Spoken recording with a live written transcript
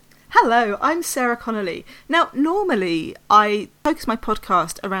Hello, I'm Sarah Connolly. Now, normally I focus my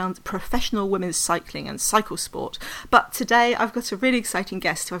podcast around professional women's cycling and cycle sport, but today I've got a really exciting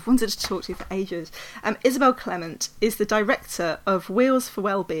guest who I've wanted to talk to for ages. Isabel Clement is the director of Wheels for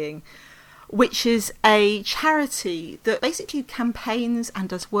Wellbeing, which is a charity that basically campaigns and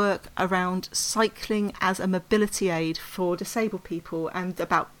does work around cycling as a mobility aid for disabled people and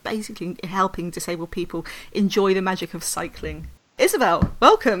about basically helping disabled people enjoy the magic of cycling. Isabel,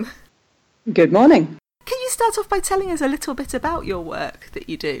 welcome. Good morning. Can you start off by telling us a little bit about your work that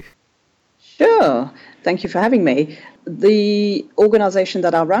you do? Sure. Thank you for having me. The organisation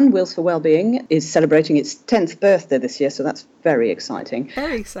that I run, Wheels for Wellbeing, is celebrating its 10th birthday this year, so that's very exciting.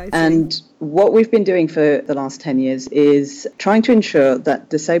 Very exciting. And what we've been doing for the last 10 years is trying to ensure that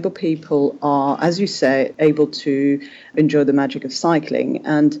disabled people are, as you say, able to enjoy the magic of cycling.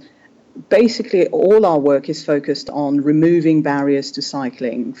 And basically, all our work is focused on removing barriers to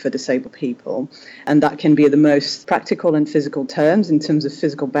cycling for disabled people. And that can be the most practical and physical terms in terms of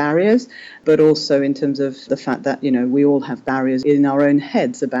physical barriers, but also in terms of the fact that, we all have barriers in our own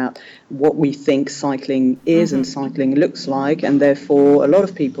heads about what we think cycling is and cycling looks like. And therefore, a lot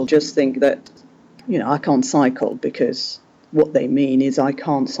of people just think that, I can't cycle because what they mean is I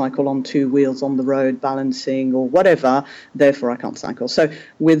can't cycle on two wheels on the road balancing or whatever, therefore I can't cycle. So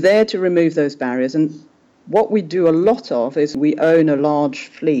we're there to remove those barriers. And what we do a lot of is we own a large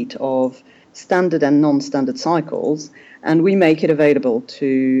fleet of standard and non-standard cycles, and we make it available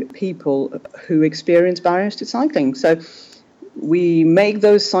to people who experience barriers to cycling. So we make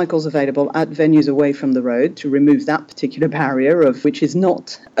those cycles available at venues away from the road to remove that particular barrier, of which is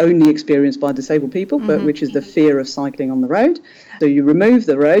not only experienced by disabled people, but which is the fear of cycling on the road. So you remove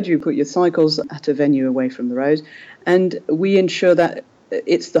the road, you put your cycles at a venue away from the road, and we ensure that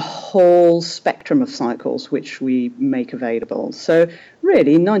it's the whole spectrum of cycles which we make available. So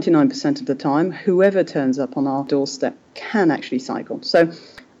really, 99% of the time, whoever turns up on our doorstep can actually cycle. So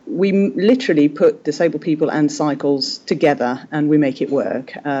we literally put disabled people and cycles together and we make it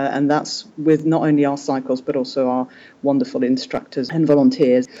work. And that's with not only our cycles, but also our wonderful instructors and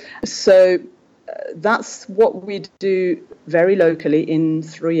volunteers. So that's what we do very locally in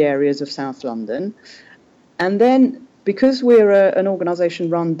 3 areas of South London. And then because we're an organisation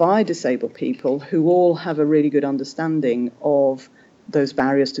run by disabled people who all have a really good understanding of those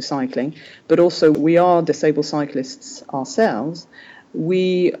barriers to cycling, but also we are disabled cyclists ourselves,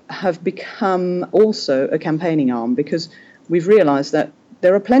 we have become also a campaigning arm because we've realised that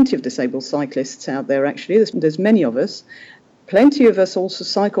there are plenty of disabled cyclists out there, actually. There's many of us. Plenty of us also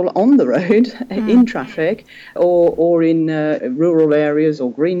cycle on the road in traffic or in rural areas or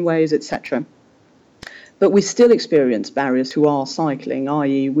greenways, etc. But we still experience barriers to our cycling,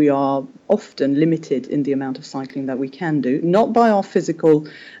 i.e. we are often limited in the amount of cycling that we can do, not by our physical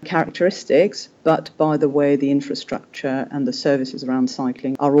characteristics, but by the way the infrastructure and the services around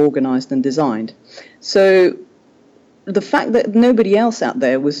cycling are organised and designed. So the fact that nobody else out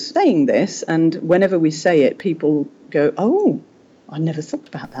there was saying this, and whenever we say it, people go, oh, I never thought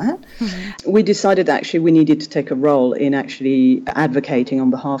about that. We decided actually we needed to take a role in actually advocating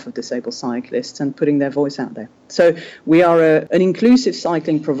on behalf of disabled cyclists and putting their voice out there. So we are an inclusive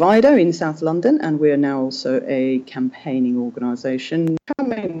cycling provider in South London, and we are now also a campaigning organisation,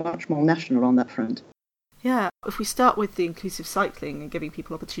 becoming much more national on that front. Yeah, if we start with the inclusive cycling and giving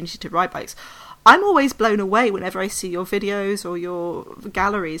people opportunity to ride bikes, I'm always blown away whenever I see your videos or your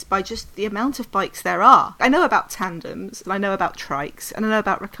galleries by just the amount of bikes there are. I know about tandems, and I know about trikes, and I know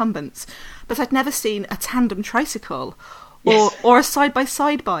about recumbents, but I'd never seen a tandem tricycle or a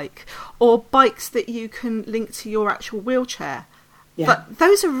side-by-side bike or bikes that you can link to your actual wheelchair. Yeah. But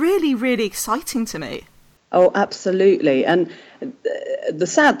those are really, really exciting to me. Oh, absolutely. And the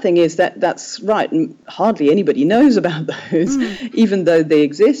sad thing is that that's right. And hardly anybody knows about those. Even though they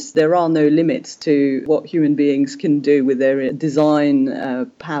exist, there are no limits to what human beings can do with their design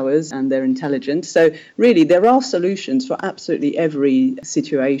powers and their intelligence. So really, there are solutions for absolutely every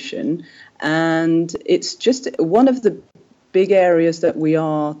situation. And it's just one of the big areas that we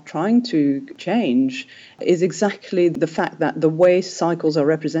are trying to change is exactly the fact that the way cycles are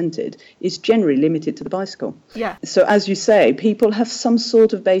represented is generally limited to the bicycle. Yeah. So as you say, people have some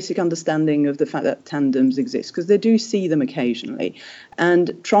sort of basic understanding of the fact that tandems exist because they do see them occasionally. And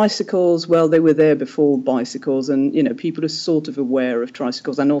tricycles, well, they were there before bicycles, and people are sort of aware of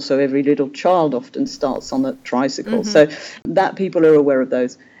tricycles, and also every little child often starts on a tricycle. So that people are aware of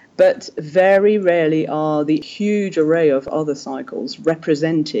those. But very rarely are the huge array of other cycles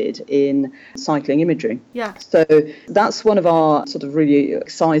represented in cycling imagery. Yeah. So that's one of our sort of really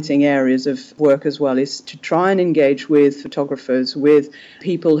exciting areas of work as well, is to try and engage with photographers, with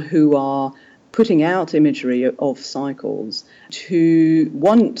people who are putting out imagery of cycles, to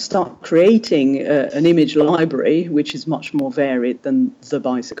one, start creating an image library which is much more varied than the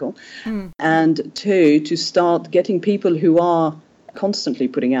bicycle, and two, to start getting people who are constantly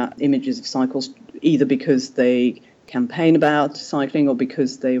putting out images of cycles, either because they campaign about cycling or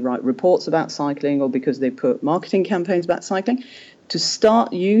because they write reports about cycling or because they put marketing campaigns about cycling, to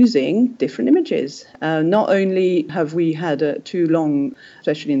start using different images. Not only have we had too long,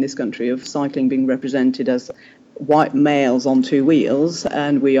 especially in this country, of cycling being represented as white males on two wheels,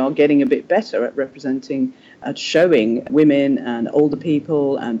 and we are getting a bit better at showing women and older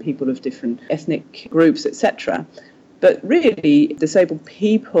people and people of different ethnic groups, etc. But really, disabled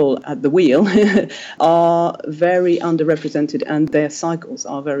people at the wheel are very underrepresented, and their cycles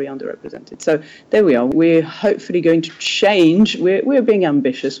are very underrepresented. So there we are. We're hopefully going to change. We're being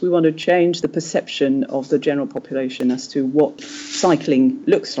ambitious. We want to change the perception of the general population as to what cycling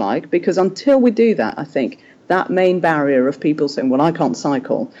looks like, because until we do that, I think that main barrier of people saying, well, I can't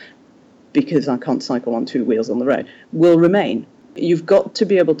cycle because I can't cycle on two wheels on the road, will remain. You've got to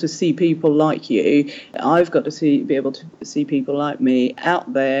be able to see people like you. I've got to be able to see people like me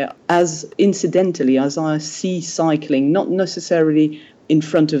out there as incidentally as I see cycling, not necessarily in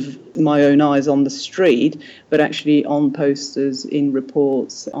front of my own eyes on the street, but actually on posters, in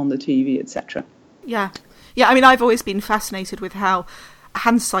reports, on the TV, etc. Yeah. I mean, I've always been fascinated with how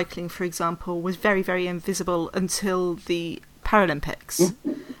hand cycling, for example, was very, very invisible until the Paralympics.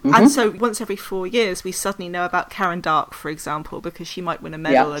 Mm-hmm. And so once every 4 years we suddenly know about Karen Dark, for example, because she might win a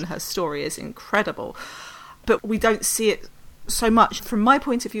medal and her story is incredible. But we don't see it so much. From my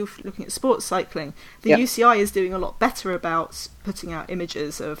point of view, looking at sports cycling, the UCI is doing a lot better about putting out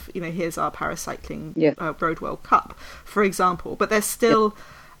images of, here's our paracycling Road World Cup, for example. But there's still...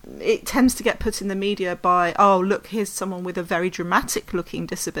 It tends to get put in the media by, oh, look, here's someone with a very dramatic looking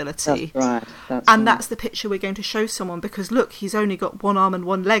disability. That's right. That's the picture we're going to show someone because, look, he's only got one arm and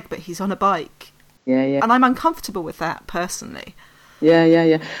one leg, but he's on a bike. Yeah. And I'm uncomfortable with that, personally.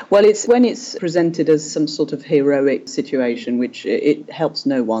 Yeah. Well, it's when it's presented as some sort of heroic situation, which it helps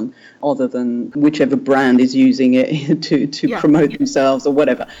no one other than whichever brand is using it to promote themselves or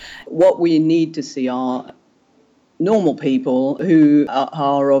whatever. What we need to see are normal people who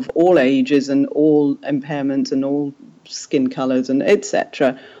are of all ages and all impairments and all skin colours and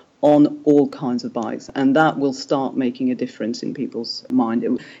etc. on all kinds of bikes, and that will start making a difference in people's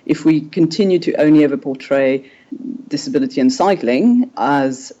mind. If we continue to only ever portray disability and cycling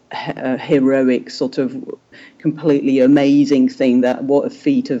as a heroic sort of completely amazing thing, that what a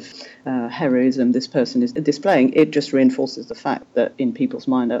feat of heroism this person is displaying, it just reinforces the fact that in people's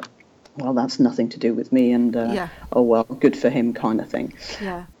mind well, that's nothing to do with me, and oh well, good for him kind of thing.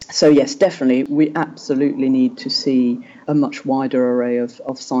 Yeah. So yes, definitely, we absolutely need to see a much wider array of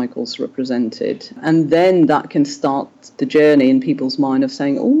cycles represented. And then that can start the journey in people's mind of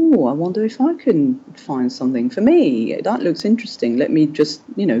saying, oh, I wonder if I can find something for me. That looks interesting. Let me just,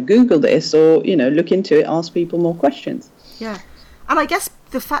 Google this or, look into it, ask people more questions. Yeah. And I guess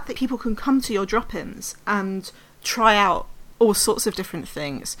the fact that people can come to your drop-ins and try out all sorts of different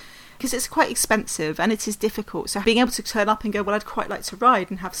things, because it's quite expensive and it is difficult. So being able to turn up and go, well, I'd quite like to ride,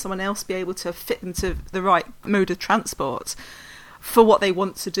 and have someone else be able to fit into the right mode of transport for what they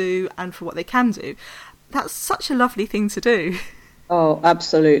want to do and for what they can do, that's such a lovely thing to do. Oh,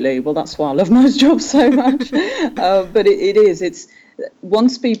 absolutely. Well, that's why I love most jobs so much. But it is. It's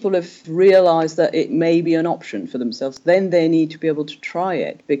once people have realised that it may be an option for themselves, then they need to be able to try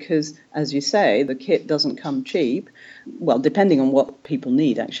it, because, as you say, the kit doesn't come cheap. Well, depending on what people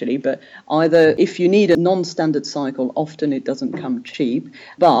need, actually. But either if you need a non-standard cycle, often it doesn't come cheap.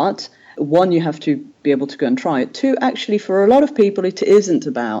 But one, you have to be able to go and try it. Two, actually, for a lot of people, it isn't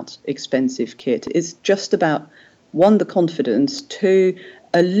about expensive kit. It's just about, one, the confidence. Two,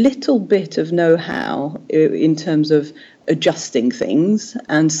 a little bit of know-how in terms of adjusting things,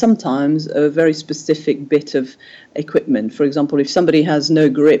 and sometimes a very specific bit of equipment. For example, if somebody has no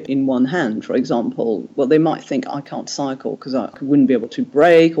grip in one hand, for example, well, they might think, I can't cycle because I wouldn't be able to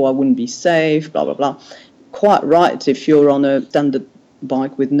brake, or I wouldn't be safe, blah, blah, blah. Quite right if you're on a standard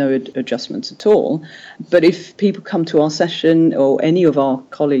bike with no adjustments at all. But if people come to our session or any of our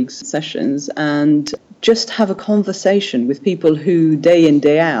colleagues' sessions and just have a conversation with people who day in,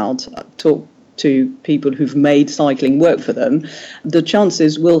 day out talk to people who've made cycling work for them, the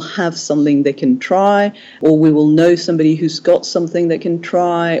chances we'll have something they can try, or we will know somebody who's got something they can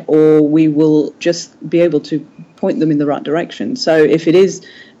try, or we will just be able to point them in the right direction. So if it is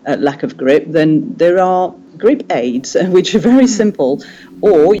a lack of grip, then there are grip aids, which are very simple,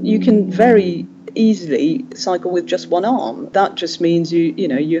 or you can very easily cycle with just one arm. That just means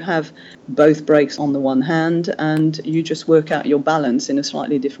you have both brakes on the one hand, and you just work out your balance in a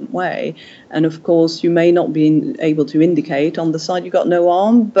slightly different way. And of course, you may not be able to indicate on the side you've got no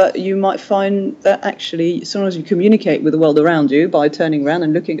arm, but you might find that actually, as long as you communicate with the world around you by turning around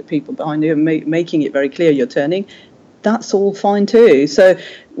and looking at people behind you and making it very clear you're turning, that's all fine too. So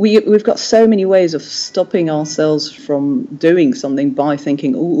we've got so many ways of stopping ourselves from doing something by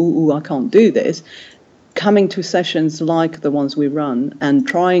thinking, ooh, I can't do this. Coming to sessions like the ones we run and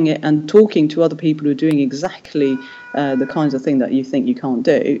trying it and talking to other people who are doing exactly the kinds of thing that you think you can't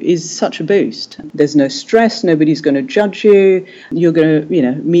do is such a boost. There's no stress, nobody's going to judge you, you're going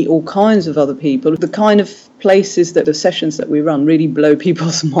to meet all kinds of other people. The kind of places that the sessions that we run really blow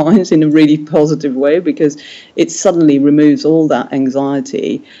people's minds in a really positive way, because it suddenly removes all that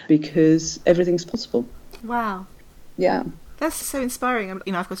anxiety because everything's possible. Wow. Yeah. That's so inspiring.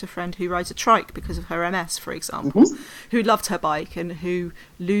 I've got a friend who rides a trike because of her MS, for example, who loved her bike and who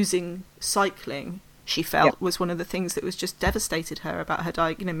losing cycling, she felt, was one of the things that was just devastated her about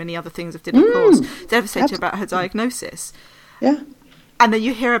her many other things did, of course, devastated her about her diagnosis. Yeah. And then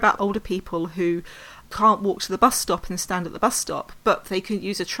you hear about older people who can't walk to the bus stop and stand at the bus stop, but they can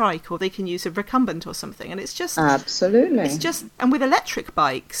use a trike or they can use a recumbent or something, and it's just absolutely. It's just, and with electric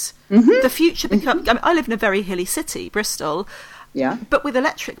bikes, the future becomes. I live in a very hilly city, Bristol. Yeah. But with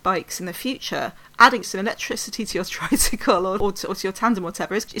electric bikes in the future, adding some electricity to your tricycle or to your tandem or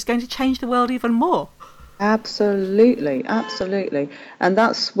whatever is going to change the world even more. Absolutely. And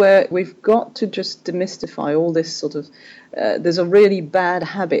that's where we've got to just demystify all this sort of, there's a really bad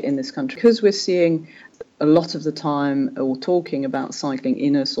habit in this country, because we're seeing a lot of the time or talking about cycling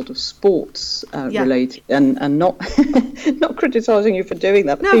in a sort of sports related, and not not criticising you for doing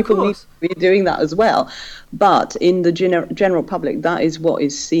that, but no, people need to be doing that as well. But in the general public, that is what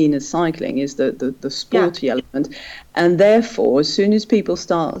is seen as cycling, is the sporty element. And therefore, as soon as people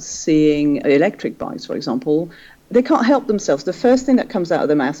start seeing electric bikes, for example, they can't help themselves. The first thing that comes out of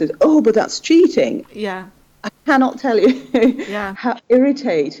their mouth is, oh, but that's cheating. Yeah. I cannot tell you how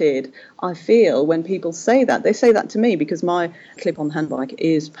irritated I feel when people say that. They say that to me because my clip-on handbike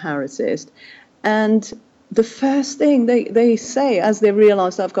is power assist. And the first thing they say as they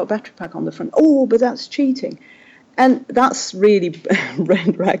realise that I've got a battery pack on the front, oh, but that's cheating. And that's really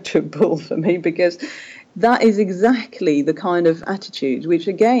red rag to bull for me, because that is exactly the kind of attitude which,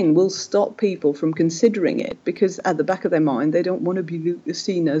 again, will stop people from considering it, because at the back of their mind, they don't want to be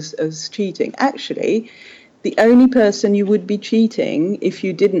seen as cheating. Actually, the only person you would be cheating if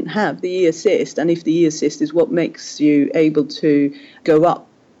you didn't have the e-assist, and if the e-assist is what makes you able to go up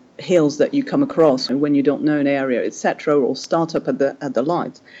hills that you come across when you don't know an area, etc., or start up at the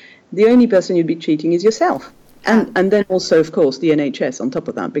lights, the only person you'd be cheating is yourself. And then also, of course, the NHS on top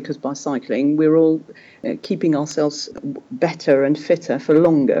of that, because by cycling, we're all keeping ourselves better and fitter for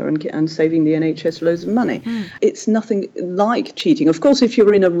longer and saving the NHS loads of money. It's nothing like cheating. Of course, if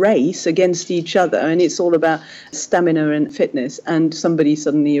you're in a race against each other and it's all about stamina and fitness, and somebody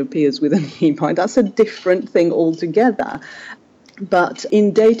suddenly appears with an e-bike, that's a different thing altogether. But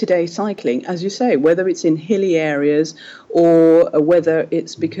in day-to-day cycling, as you say, whether it's in hilly areas or whether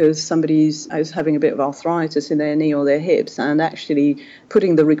it's because somebody's having a bit of arthritis in their knee or their hips, and actually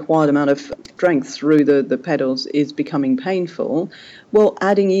putting the required amount of strength through the pedals is becoming painful, well,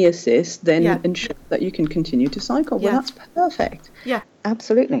 adding e-assist then ensures that you can continue to cycle. Well, that's perfect. Yeah.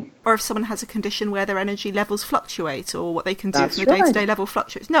 Absolutely. Or if someone has a condition where their energy levels fluctuate, or what they can do from a day-to-day level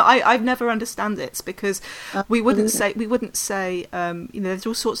fluctuates. No, I've never understand it, because we wouldn't say there's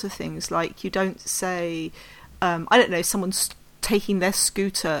all sorts of things, like you don't say, I don't know, someone's taking their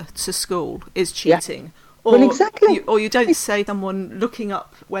scooter to school is cheating. Yeah. Or, well, exactly. You don't say someone looking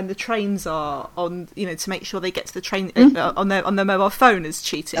up when the trains are on, to make sure they get to the train on their mobile phone is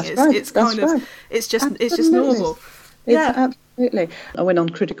cheating. It's just normal. Absolutely. I went on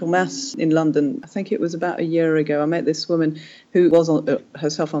Critical Mass in London, I think it was about a year ago. I met this woman who was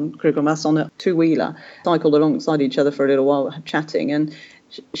herself on Critical Mass on a two-wheeler, cycled alongside each other for a little while chatting, and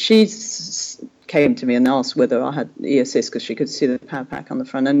she came to me and asked whether I had e-assist because she could see the power pack on the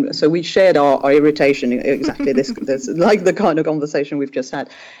front. And so we shared our irritation, exactly this like the kind of conversation we've just had.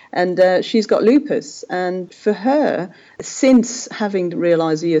 And she's got lupus. And for her, since having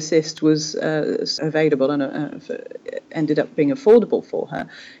realised e-assist was available and ended up being affordable for her,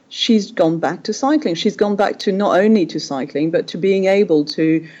 she's gone back to cycling. She's gone back to not only to cycling, but to being able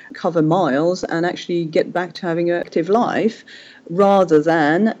to cover miles and actually get back to having an active life, rather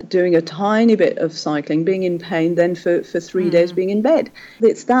than doing a tiny bit of cycling, being in pain, then for 3 days being in bed.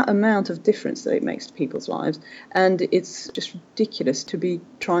 It's that amount of difference that it makes to people's lives. And it's just ridiculous to be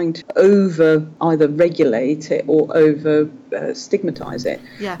trying to over either regulate it or over stigmatise it.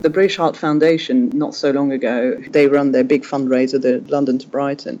 Yeah. The British Heart Foundation, not so long ago, they run their big fundraiser, the London to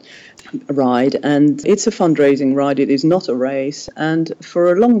Brighton ride, and it's a fundraising ride. It is not a race. And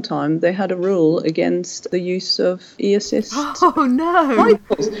for a long time, they had a rule against the use of e-assist. Oh, no.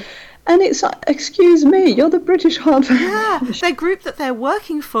 Cycles. And it's like, excuse me, you're the British Heart Yeah, Foundation. the group that they're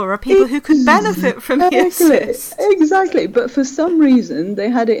working for are people who could benefit from e-assist. Exactly. But for some reason, they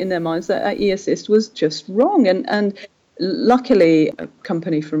had it in their minds that e-assist was just wrong. And luckily, a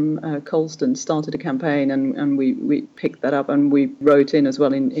company from Colston started a campaign, and we picked that up, and we wrote in as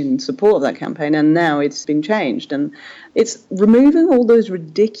well in support of that campaign, and now it's been changed. And it's removing all those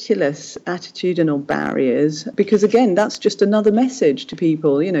ridiculous attitudinal barriers, because, again, that's just another message to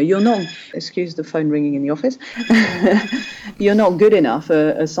people. You know, you're not, excuse the phone ringing in the office, you're not good enough,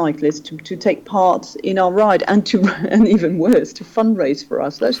 a cyclist, to take part in our ride, and even worse, to fundraise for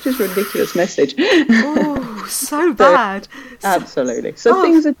us. That's just a ridiculous message. Oh, so bad. Absolutely. So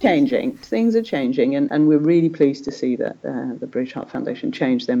things are changing. And we're really pleased to see that the British Heart Foundation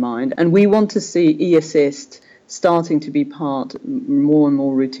changed their mind. And we want to see e-assist starting to be part more and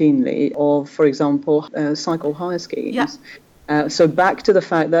more routinely of, for example, cycle hire schemes. Yeah. So back to the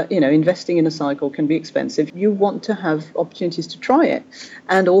fact that, investing in a cycle can be expensive. You want to have opportunities to try it.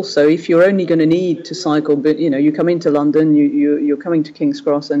 And also, if you're only going to need to cycle, but, you come into London, you're coming to King's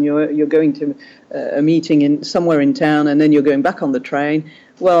Cross, and you're going to a meeting somewhere in town, and then you're going back on the train.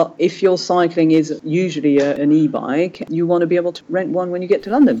 Well, if your cycling is usually an e-bike, you want to be able to rent one when you get to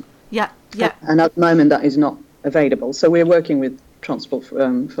London. Yeah. And at the moment, that is not available. So we're working with Transport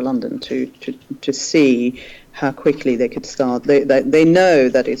for London to see how quickly they could start. They know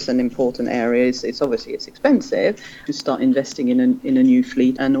that it's an important area. It's obviously it's expensive to start investing in a new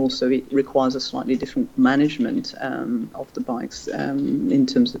fleet, and also it requires a slightly different management of the bikes in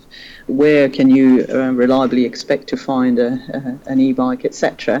terms of where can you reliably expect to find an e-bike,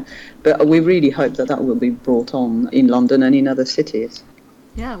 etc. But we really hope that will be brought on in London and in other cities.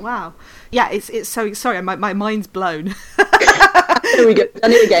 Yeah, wow. Yeah, it's so, sorry, my mind's blown. There we go,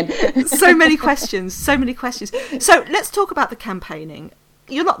 done it again. So many questions. So let's talk about the campaigning.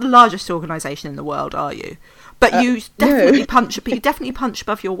 You're not the largest organisation in the world, are you? But you definitely punch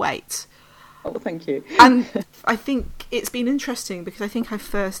above your weight. Oh, thank you. And I think it's been interesting because I think I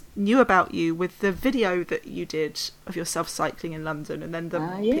first knew about you with the video that you did of yourself cycling in London, and then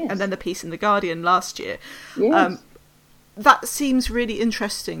the piece in The Guardian last year. Yes. That seems really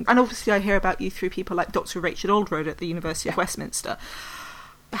interesting. And obviously I hear about you through people like Dr. Rachel Oldroyd at the University of Westminster.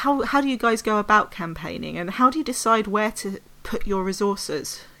 How do you guys go about campaigning, and how do you decide where to put your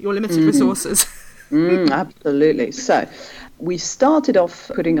resources, your limited resources? Absolutely. So we started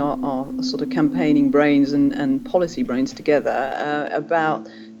off putting our sort of campaigning brains and policy brains together about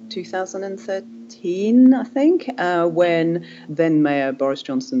 2013, I think, when then Mayor Boris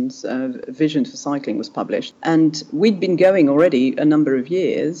Johnson's Vision for Cycling was published. And we'd been going already a number of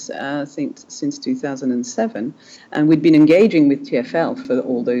years, I think since 2007, and we'd been engaging with TfL for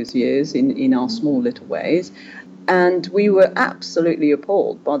all those years in our small little ways. And we were absolutely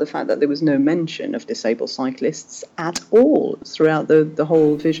appalled by the fact that there was no mention of disabled cyclists at all throughout the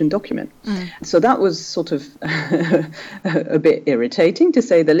whole vision document. So that was sort of a bit irritating, to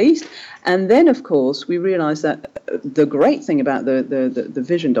say the least. And then, of course, we realised that the great thing about the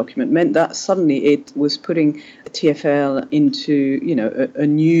vision document meant that suddenly it was putting TfL into, a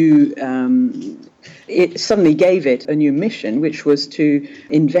new... it suddenly gave it a new mission, which was to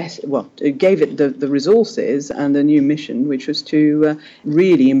invest, it gave it the resources and a new mission, which was to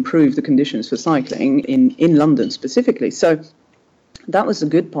really improve the conditions for cycling in London specifically. So that was a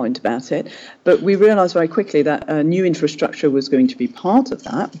good point about it. But we realised very quickly that new infrastructure was going to be part of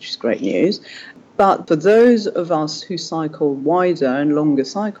that, which is great news. But for those of us who cycle wider and longer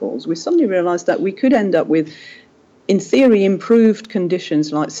cycles, we suddenly realised that we could end up with, in theory, improved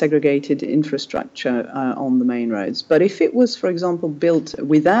conditions like segregated infrastructure on the main roads. But if it was, for example, built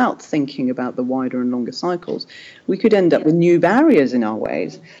without thinking about the wider and longer cycles, we could end up with new barriers in our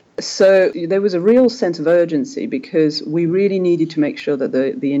ways. So there was a real sense of urgency because we really needed to make sure that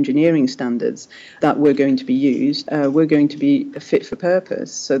the engineering standards that were going to be used were going to be fit for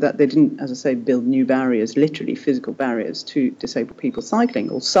purpose, so that they didn't, as I say, build new barriers, literally physical barriers to disabled people cycling,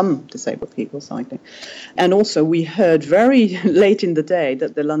 or some disabled people cycling. And also we heard very late in the day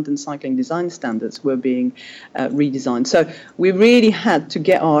that the London Cycling Design Standards were being redesigned. So we really had to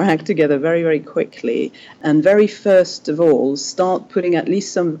get our act together very, very quickly, and very first of all start putting at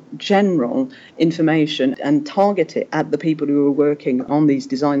least some general information and target it at the people who were working on these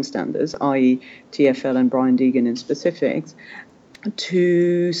design standards, i.e. TfL and Brian Deegan in specifics,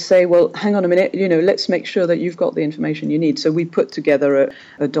 to say, well, hang on a minute, let's make sure that you've got the information you need. So we put together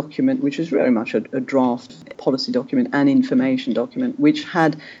a document which is very much a draft policy document and information document, which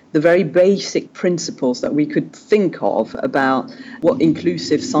had the very basic principles that we could think of about what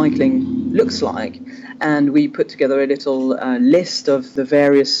inclusive cycling looks like. And we put together a little list of the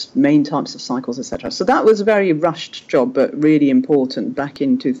various main types of cycles, etc. So that was a very rushed job, but really important back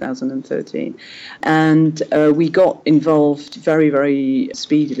in 2013. And we got involved very, very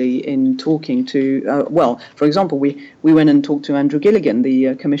speedily in talking to, for example, we went and talked to Andrew Gilligan,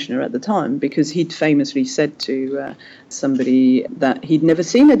 the commissioner at the time, because he'd famously said to somebody that he'd never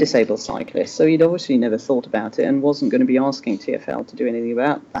seen a disabled cyclist, so he'd obviously never thought about it and wasn't going to be asking TfL to do anything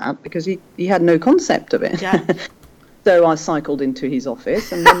about that because he had no concept of it. Yeah. So I cycled into his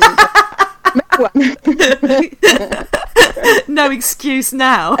office and then no excuse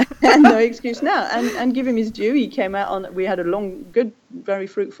now. No excuse now. And give him his due. He came out on. We had a long, good, very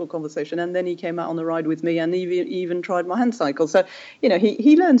fruitful conversation, and then he came out on the ride with me, and he even tried my hand cycle. So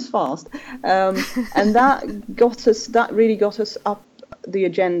he learns fast, and that really got us up the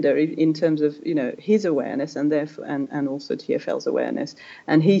agenda in terms of his awareness and therefore and also TfL's awareness,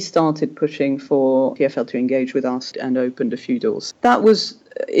 and he started pushing for TfL to engage with us and opened a few doors. That was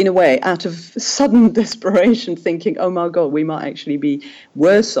in a way out of sudden desperation, thinking, oh my God, we might actually be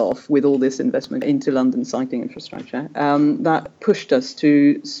worse off with all this investment into London cycling infrastructure. That pushed us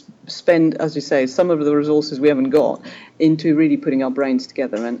to spend, as you say, some of the resources we haven't got into really putting our brains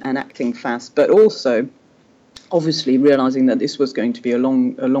together and acting fast, but also obviously realising that this was going to be a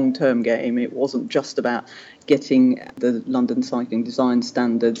long-term game. It wasn't just about getting the London Cycling Design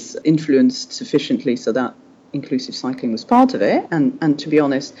Standards influenced sufficiently so that inclusive cycling was part of it, and to be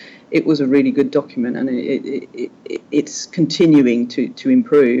honest, it was a really good document, and it's continuing to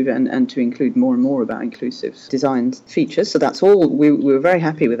improve and to include more and more about inclusive design features. So that's all. We were very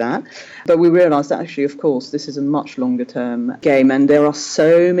happy with that, but we realised that actually, of course, this is a much longer term game, and there are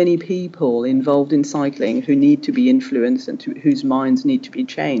so many people involved in cycling who need to be influenced and whose minds need to be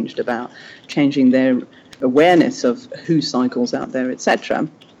changed about changing their awareness of who cycles out there, etc.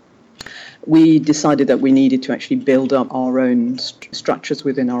 We decided that we needed to actually build up our own structures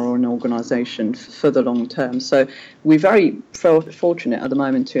within our own organisation for the long term. So we're very fortunate at the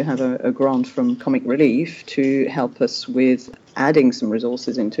moment to have a grant from Comic Relief to help us with adding some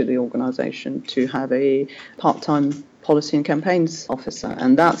resources into the organisation to have a part-time policy and campaigns officer.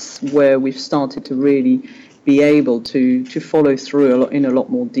 And that's where we've started to really be able to follow through in a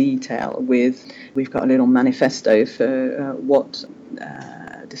lot more detail we've got a little manifesto for what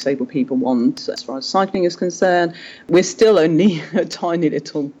disabled people want as far as cycling is concerned. We're still only a tiny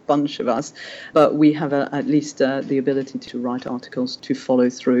little bunch of us, but we have at least the ability to write articles, to follow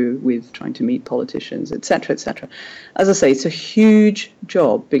through with trying to meet politicians, etc., etc. As I say, it's a huge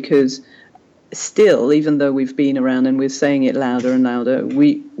job because still, even though we've been around and we're saying it louder and louder,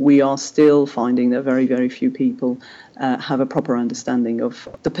 we are still finding that very, very few people have a proper understanding of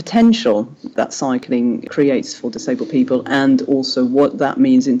the potential that cycling creates for disabled people, and also what that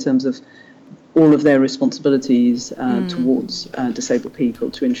means in terms of all of their responsibilities towards disabled people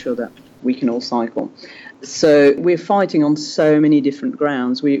to ensure that we can all cycle. So we're fighting on so many different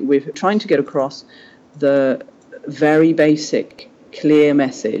grounds. We're trying to get across the very basic, clear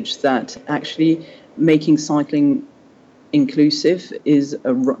message that actually making cycling inclusive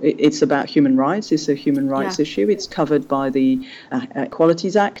it's about human rights. It's a human rights issue. It's covered by the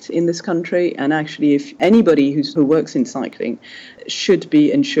Equalities Act in this country, and actually if anybody who works in cycling should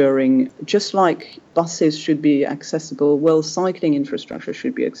be ensuring, just like buses should be accessible, well, cycling infrastructure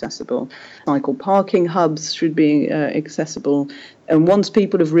should be accessible, cycle parking hubs should be accessible. And once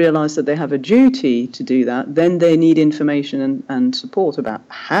people have realised that they have a duty to do that, then they need information and support about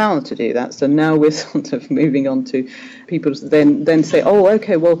how to do that. So now we're sort of moving on to people then say, oh,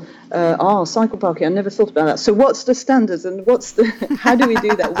 okay, well, cycle parking. I never thought about that. So what's the standards and how do we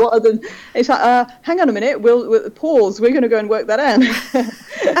do that? What are the, it's like, hang on a minute, we'll pause. We're going to go and work that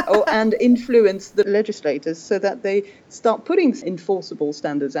out and influence the legislators so that they start putting enforceable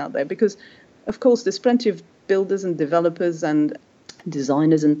standards out there. Because, of course, there's plenty of builders and developers and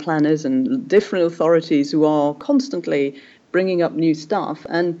designers and planners and different authorities who are constantly bringing up new stuff,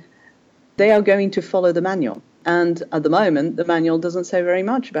 and they are going to follow the manual. And at the moment, the manual doesn't say very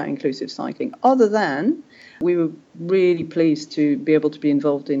much about inclusive cycling, other than we were really pleased to be able to be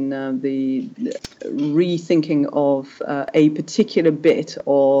involved in the rethinking of a particular bit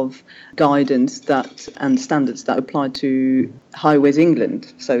of guidance and standards that apply to Highways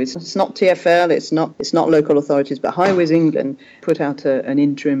England. So it's not TfL, it's not local authorities, but Highways England put out an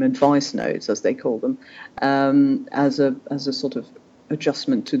interim advice notes, as they call them, as a sort of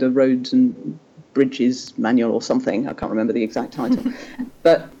adjustment to the roads and bridges manual or something. I can't remember the exact title.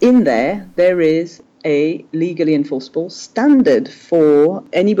 But in there is a legally enforceable standard for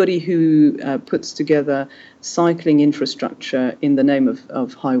anybody who puts together cycling infrastructure in the name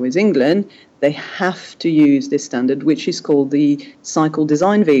of Highways England. They have to use this standard, which is called the Cycle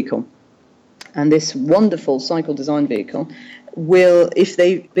Design Vehicle. And this wonderful cycle design vehicle will, if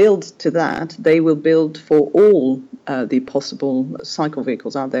they build to that, they will build for all the possible cycle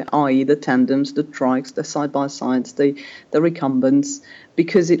vehicles out there, i.e. the tandems, the trikes, the side-by-sides, the recumbents,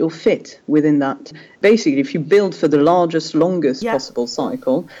 because it will fit within that. Basically, if you build for the largest, longest possible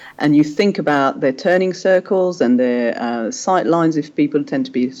cycle, and you think about their turning circles and their sight lines, if people tend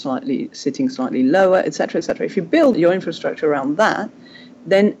to be sitting slightly lower, etc., etc. If you build your infrastructure around that,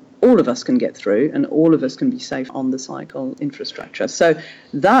 then all of us can get through and all of us can be safe on the cycle infrastructure. So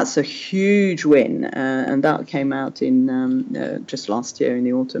that's a huge win, and that came out in just last year in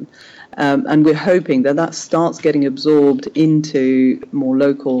the autumn. And we're hoping that starts getting absorbed into more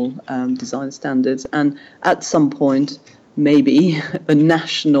local design standards, and at some point maybe a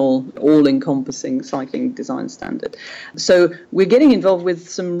national all-encompassing cycling design standard. So we're getting involved with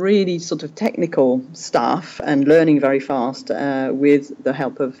some really sort of technical stuff and learning very fast with the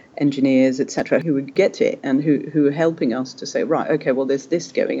help of engineers, etc., who would get it and who are helping us to say, right, okay, well, there's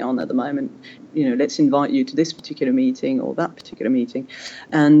this going on at the moment. Let's invite you to this particular meeting or that particular meeting.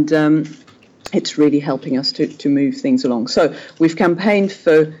 And it's really helping us to move things along. So we've campaigned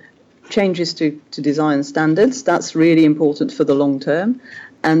for changes to design standards. That's really important for the long term.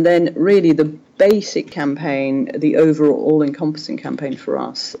 And then really the basic campaign, the overall all-encompassing campaign for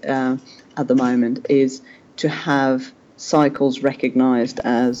us at the moment is to have cycles recognised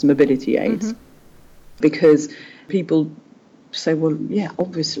as mobility aids. Mm-hmm. Because people say, well, yeah,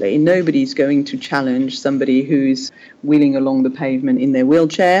 obviously nobody's going to challenge somebody who's wheeling along the pavement in their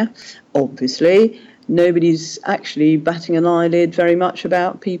wheelchair, obviously. Nobody's actually batting an eyelid very much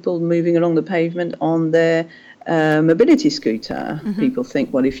about people moving along the pavement on their mobility scooter. Mm-hmm. People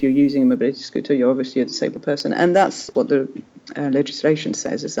think, well, if you're using a mobility scooter, you're obviously a disabled person. And that's what the legislation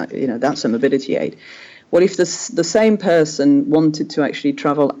says, is that, that's a mobility aid. Well, if the same person wanted to actually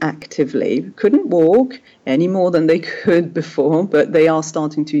travel actively, couldn't walk any more than they could before, but they are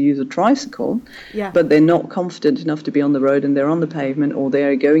starting to use a tricycle, but they're not confident enough to be on the road and they're on the pavement or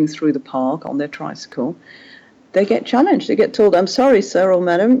they're going through the park on their tricycle, they get challenged. They get told, I'm sorry, sir or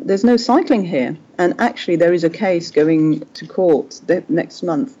madam, there's no cycling here. And actually there is a case going to court next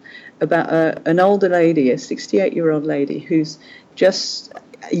month about an older lady, a 68-year-old lady, who's just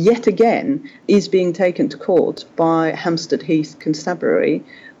yet again is being taken to court by Hampstead Heath Constabulary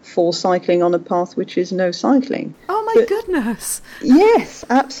for cycling on a path which is no cycling. Oh my goodness. Yes,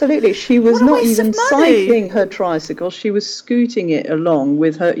 absolutely. She was not even cycling her tricycle. She was scooting it along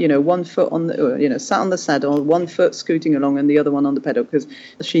with her, one foot on the, sat on the saddle, 1 foot scooting along and the other one on the pedal, because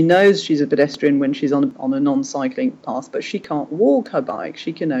she knows she's a pedestrian when she's on a non-cycling path, but she can't walk her bike.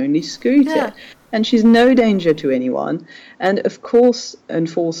 She can only scoot it. And she's no danger to anyone. And of course,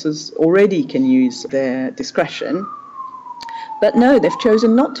 enforcers already can use their discretion. But no, they've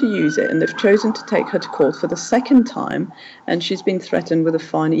chosen not to use it, and they've chosen to take her to court for the second time, and she's been threatened with a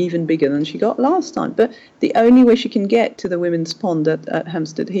fine even bigger than she got last time. But the only way she can get to the women's pond at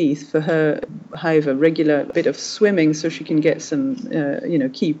Hampstead Heath for her, however, regular bit of swimming so she can get some,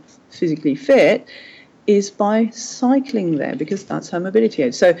 keep physically fit, is by cycling there, because that's her mobility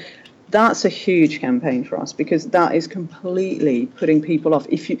aid. So that's a huge campaign for us, because that is completely putting people off.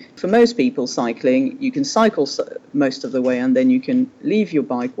 For most people, cycling, you can cycle most of the way and then you can leave your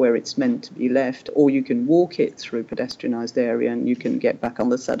bike where it's meant to be left, or you can walk it through a pedestrianised area and you can get back on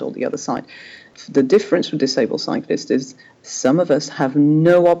the saddle the other side. The difference with disabled cyclists is some of us have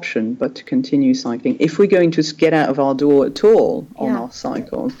no option but to continue cycling. If we're going to get out of our door at all on our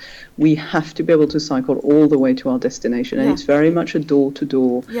cycles, we have to be able to cycle all the way to our destination. And it's very much a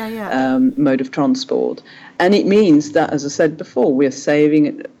door-to-door mode of transport. And it means that, as I said before, we're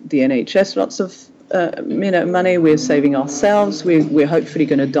saving the NHS lots of money. We're saving ourselves. We're hopefully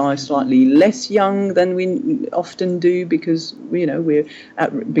going to die slightly less young than we often do because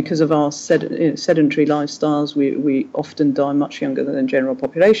because of our sedentary lifestyles. We often die much younger than the general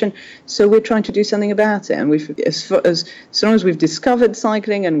population. So we're trying to do something about it. And as long as we've discovered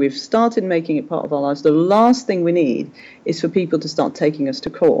cycling and we've started making it part of our lives, the last thing we need is for people to start taking us to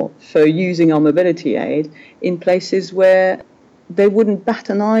court for using our mobility aid in places where they wouldn't bat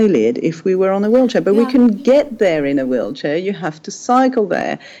an eyelid if we were on a wheelchair. But we can get there in a wheelchair. You have to cycle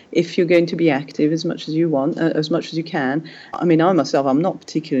there if you're going to be active as much as you want, as much as you can. I mean, I myself, I'm not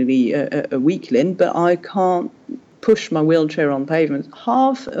particularly a weakling, but I can't push my wheelchair on pavement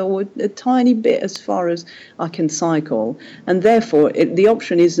half or a tiny bit as far as I can cycle. And therefore, the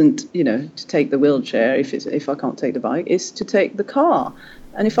option isn't, to take the wheelchair if I can't take the bike, it's to take the car.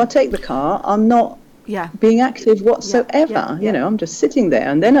 And if I take the car, I'm not being active whatsoever. I'm just sitting there,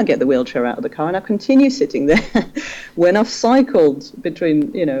 and then I get the wheelchair out of the car and I continue sitting there. When I've cycled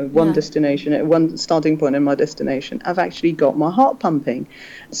between one destination at one starting point and my destination, I've actually got my heart pumping.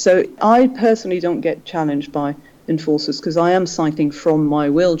 So I personally don't get challenged by enforcers because I am cycling from my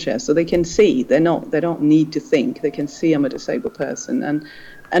wheelchair, so they can see. They don't need to think. They can see I'm a disabled person.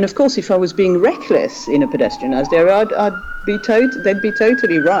 And of course, if I was being reckless in a pedestrianised area, they'd be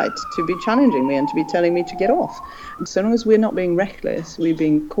totally right to be challenging me and to be telling me to get off. And so long as we're not being reckless, we're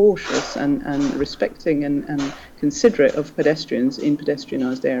being cautious and respecting and considerate of pedestrians in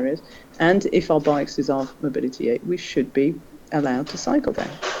pedestrianised areas. And if our bikes is our mobility aid, we should be allowed to cycle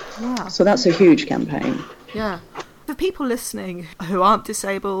there. Wow. So that's a huge campaign. Yeah. For people listening who aren't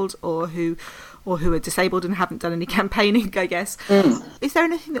disabled or who are disabled and haven't done any campaigning, I guess, is there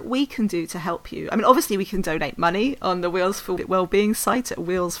anything that we can do to help you? I mean, obviously we can donate money on the Wheels for Wellbeing site at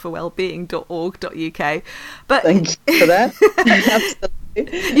wheelsforwellbeing.org.uk. But thank you for that.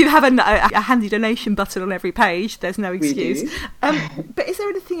 Absolutely. You have a handy donation button on every page. There's no excuse. But is there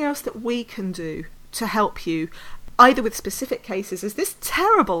anything else that we can do to help you? Either with specific cases, as this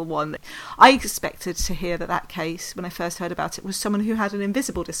terrible one. I expected to hear that case, when I first heard about it, was someone who had an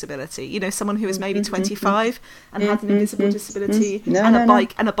invisible disability. Someone who was maybe 25 and had an invisible disability and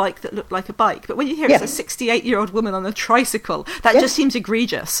a bike that looked like a bike. But when you hear it's a 68-year-old woman on a tricycle, that just seems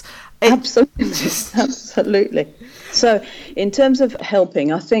egregious. Absolutely. So in terms of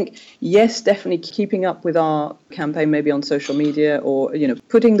helping, I think, yes, definitely keeping up with our campaign, maybe on social media, or,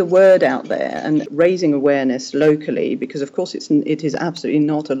 putting the word out there and raising awareness locally, because of course it is absolutely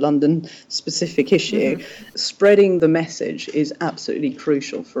not a London specific issue. Spreading the message is absolutely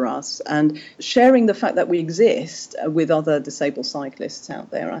crucial for us, and sharing the fact that we exist with other disabled cyclists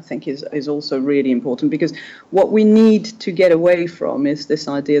out there, I think is also really important, because what we need to get away from is this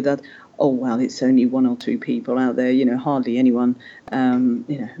idea that, oh, well, it's only one or two people out there, hardly anyone.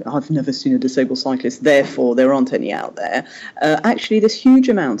 I've never seen a disabled cyclist, therefore there aren't any out there. Actually, there's huge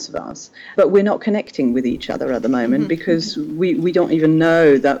amounts of us, but we're not connecting with each other at the moment because we don't even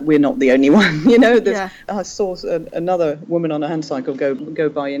know that we're not the only one. I saw another woman on a hand cycle go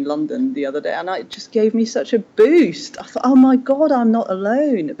by in London the other day, and it just gave me such a boost. I thought, oh my God, I'm not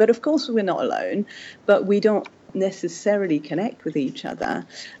alone. But of course we're not alone, but we don't necessarily connect with each other.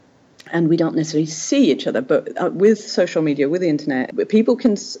 And we don't necessarily see each other, but with social media, with the internet, people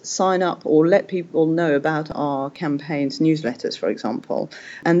can sign up or let people know about our campaigns, newsletters, for example.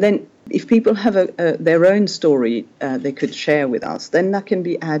 And then if people have their own story they could share with us, then that can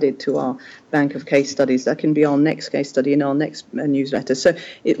be added to our bank of case studies. That can be our next case study in our next newsletter. So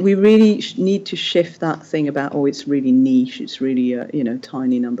we really need to shift that thing about, it's really niche, it's really a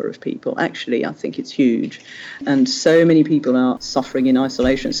tiny number of people. Actually, I think it's huge. And so many people are suffering in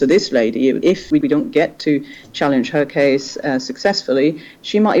isolation. So this lady, if we don't get to challenge her case successfully,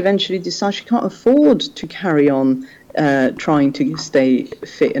 she might eventually decide she can't afford to carry on trying to stay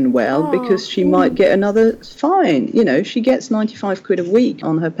fit and well, because she might get another fine. She gets 95 quid a week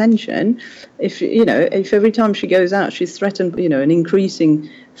on her pension. If every time she goes out she's threatened an increasing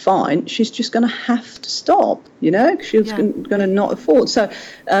fine, she's just going to have to stop. She's going to not afford. So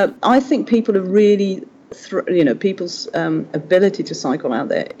I think people are really people's ability to cycle out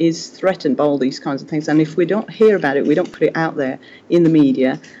there is threatened by all these kinds of things. And if we don't hear about it, we don't put it out there in the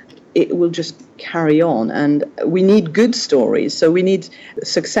media, it will just carry on. And we need good stories, so we need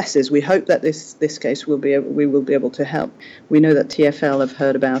successes. We hope that this case we will be able to help. We know that TfL have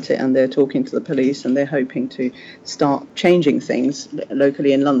heard about it and they're talking to the police and they're hoping to start changing things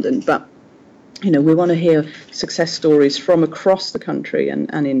locally in London. But we want to hear success stories from across the country and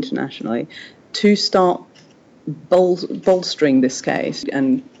internationally to start bolstering this case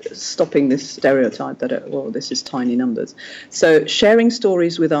and stopping this stereotype that, this is tiny numbers. So sharing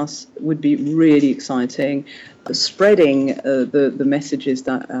stories with us would be really exciting. Spreading the messages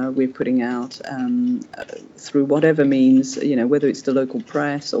that we're putting out through whatever means, whether it's the local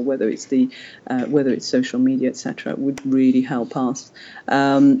press or whether it's social media, etc., would really help us.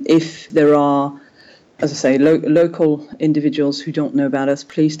 If there are, as I say, local individuals who don't know about us,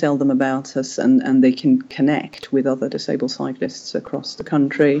 please tell them about us, and they can connect with other disabled cyclists across the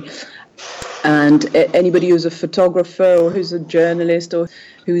country. And anybody who's a photographer or who's a journalist or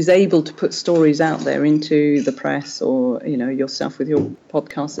who is able to put stories out there into the press, or yourself with your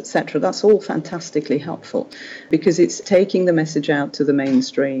podcast, etc., that's all fantastically helpful, because it's taking the message out to the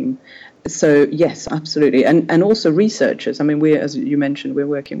mainstream. So yes, absolutely. And also researchers. I mean, as you mentioned, we're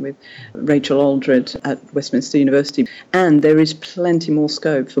working with Rachel Aldred at Westminster University, and there is plenty more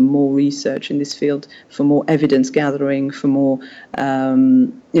scope for more research in this field, for more evidence gathering, for more,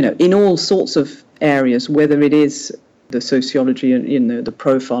 in all sorts of areas, whether it is the sociology and the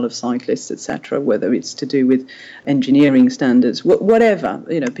profile of cyclists, etc., whether it's to do with engineering standards, whatever,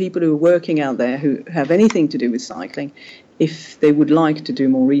 people who are working out there who have anything to do with cycling. If they would like to do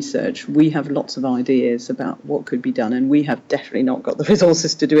more research, we have lots of ideas about what could be done, and we have definitely not got the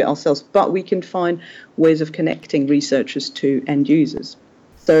resources to do it ourselves, but we can find ways of connecting researchers to end users.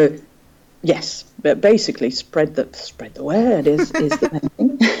 So, yes, but basically spread the word is the main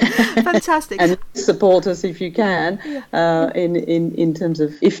thing. Fantastic. And support us if you can, in terms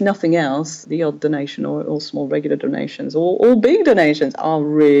of, if nothing else, the odd donation or small regular donations or big donations are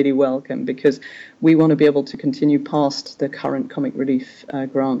really welcome, because we want to be able to continue past the current Comic Relief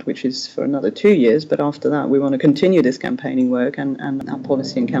grant, which is for another 2 years. But after that, we want to continue this campaigning work, and our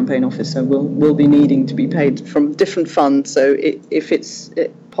policy and campaign officer will be needing to be paid from different funds. So if it's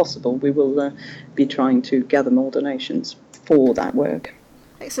possible, we will be trying to gather more donations for that work.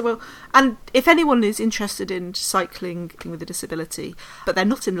 Excellent. Well, and if anyone is interested in cycling with a disability, but they're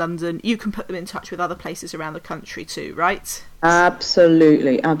not in London, you can put them in touch with other places around the country too, right?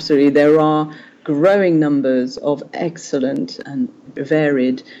 Absolutely. There are growing numbers of excellent and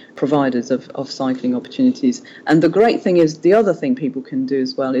varied providers of cycling opportunities. And the great thing is, the other thing people can do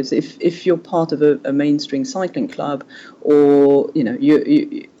as well is, if you're part of a mainstream cycling club, or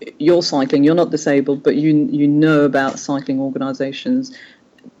you're cycling, you're not disabled, but you know about cycling organisations,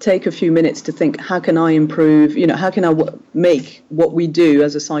 take a few minutes to think, how can I improve, how can I make what we do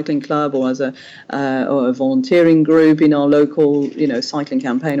as a cycling club or as a volunteering group in our local, cycling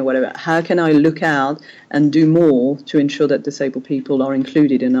campaign or whatever, how can I look out and do more to ensure that disabled people are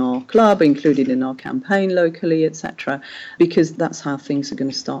included in our club, included in our campaign locally, etc., because that's how things are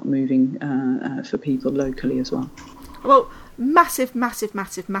going to start moving for people locally as well. Well, massive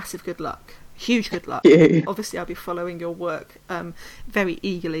good luck. Huge good luck. Yeah. Obviously, I'll be following your work very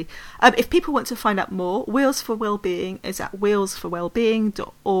eagerly. If people want to find out more, Wheels for Wellbeing is at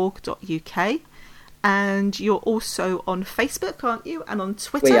wheelsforwellbeing.org.uk, and you're also on Facebook, aren't you? And on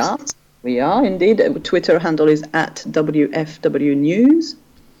Twitter? We are indeed. Twitter handle is at WFW News.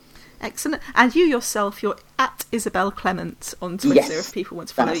 Excellent. And you yourself, you're at Isabel Clement on Twitter, yes, if people want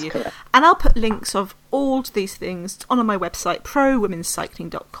to follow you. Correct. And I'll put links of all these things on my website,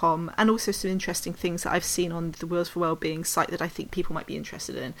 prowomenscycling.com, and also some interesting things that I've seen on the Wheels for Wellbeing site that I think people might be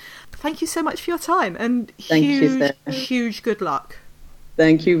interested in. Thank you so much for your time, and huge good luck.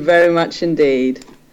 Thank you very much indeed.